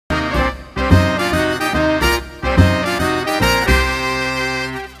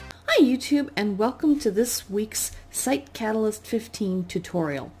YouTube, and welcome to this week's Site Catalyst 15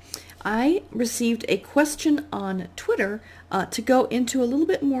 tutorial. I received a question on Twitter to go into a little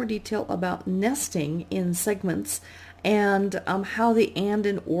bit more detail about nesting in segments and how the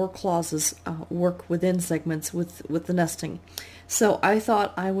and or clauses work within segments with the nesting. So I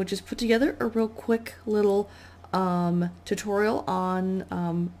thought I would just put together a real quick little tutorial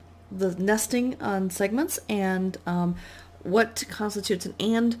on the nesting on segments and what constitutes an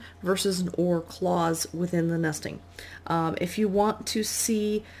and versus an or clause within the nesting. If you want to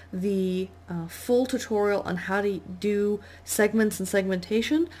see the full tutorial on how to do segments and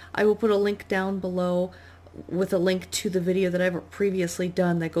segmentation, I will put a link down below with a link to the video that I've previously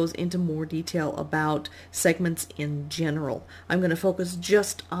done that goes into more detail about segments in general. I'm going to focus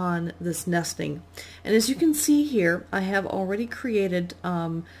just on this nesting. And as you can see here, I have already created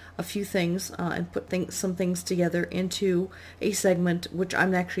a few things and put some things together into a segment, which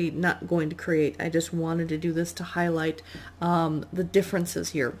I'm actually not going to create. I just wanted to do this to highlight the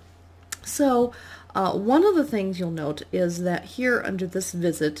differences here. So one of the things you'll note is that here under this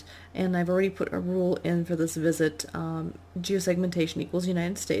visit, and I've already put a rule in for this visit, geosegmentation equals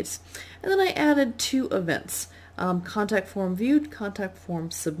United States, and then I added two events, contact form viewed, contact form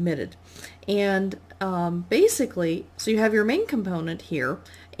submitted. And basically, so you have your main component here,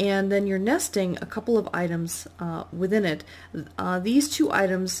 and then you're nesting a couple of items within it. These two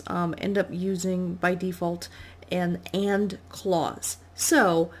items end up using, by default, an and clause.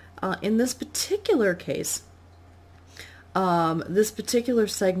 So in this particular case, this particular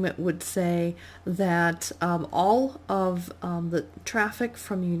segment would say that all of the traffic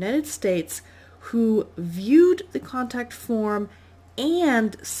from the United States who viewed the contact form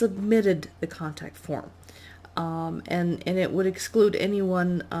and submitted the contact form, and it would exclude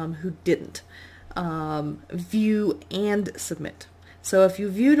anyone who didn't view and submit. So if you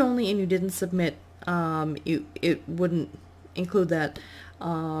viewed only and you didn't submit, it wouldn't include that.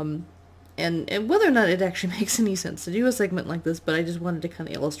 And whether or not it actually makes any sense to do a segment like this, but I just wanted to kind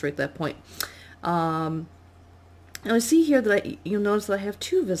of illustrate that point. Now I see here that you'll notice that I have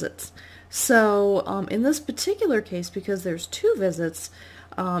two visits. So in this particular case, because there's two visits,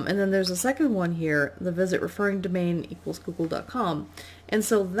 and then there's a second one here, the visit referring domain equals google.com, and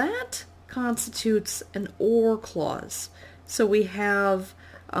so that constitutes an or clause. So we have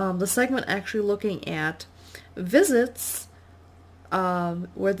the segment actually looking at visits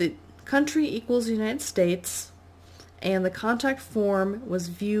where the country equals the United States and the contact form was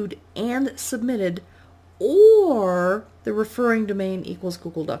viewed and submitted, or the referring domain equals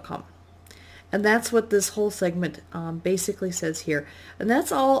google.com. And that's what this whole segment basically says here. And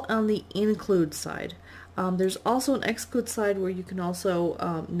that's all on the include side. There's also an exclude side where you can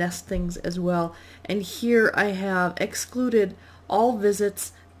also nest things as well. And here I have excluded all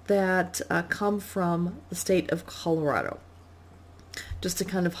visits that come from the state of Colorado, just to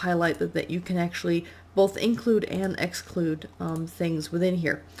kind of highlight that you can actually both include and exclude things within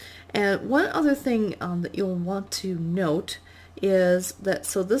here. And one other thing that you'll want to note is that,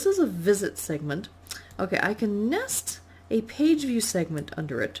 so this is a visit segment. Okay, I can nest a page view segment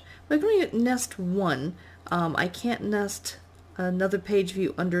under it, but I can only nest one. I can't nest another page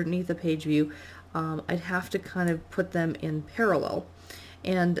view underneath a page view. I'd have to kind of put them in parallel.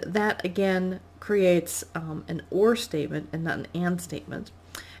 And that again creates an or statement and not an and statement.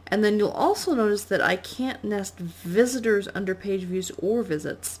 And then you'll also notice that I can't nest visitors under page views or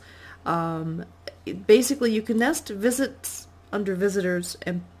visits. Basically you can nest visits under visitors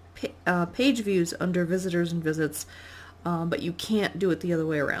and page views under visitors and visits, but you can't do it the other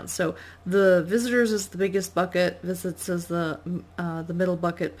way around. So the visitors is the biggest bucket, visits is the middle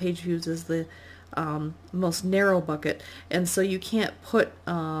bucket, page views is the most narrow bucket, and so you can't put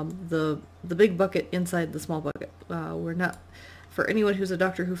the big bucket inside the small bucket. We're not, for anyone who's a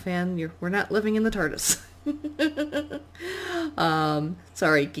Doctor Who fan, we're not living in the TARDIS.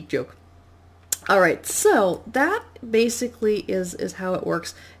 Sorry, geek joke. Alright, so that basically is how it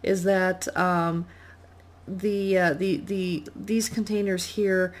works, is that these containers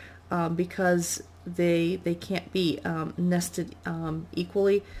here, because they can't be nested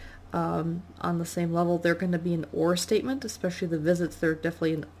equally on the same level, they're going to be an or statement, especially the visits. They're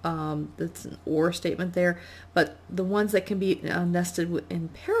definitely it's an or statement there, but the ones that can be nested in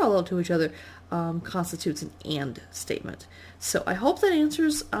parallel to each other constitutes an and statement. So I hope that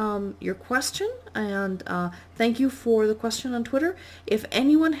answers your question, and thank you for the question on Twitter. If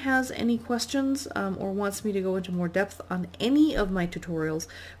anyone has any questions or wants me to go into more depth on any of my tutorials,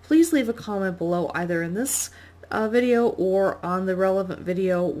 please leave a comment below, either in this video or on the relevant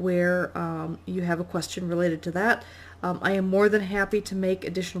video where you have a question related to that. I am more than happy to make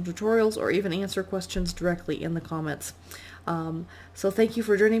additional tutorials or even answer questions directly in the comments. So thank you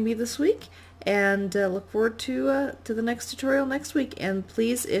for joining me this week, and look forward to the next tutorial next week. And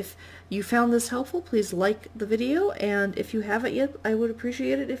please, if you found this helpful, please like the video, and if you haven't yet, I would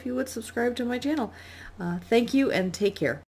appreciate it if you would subscribe to my channel. Thank you, and take care.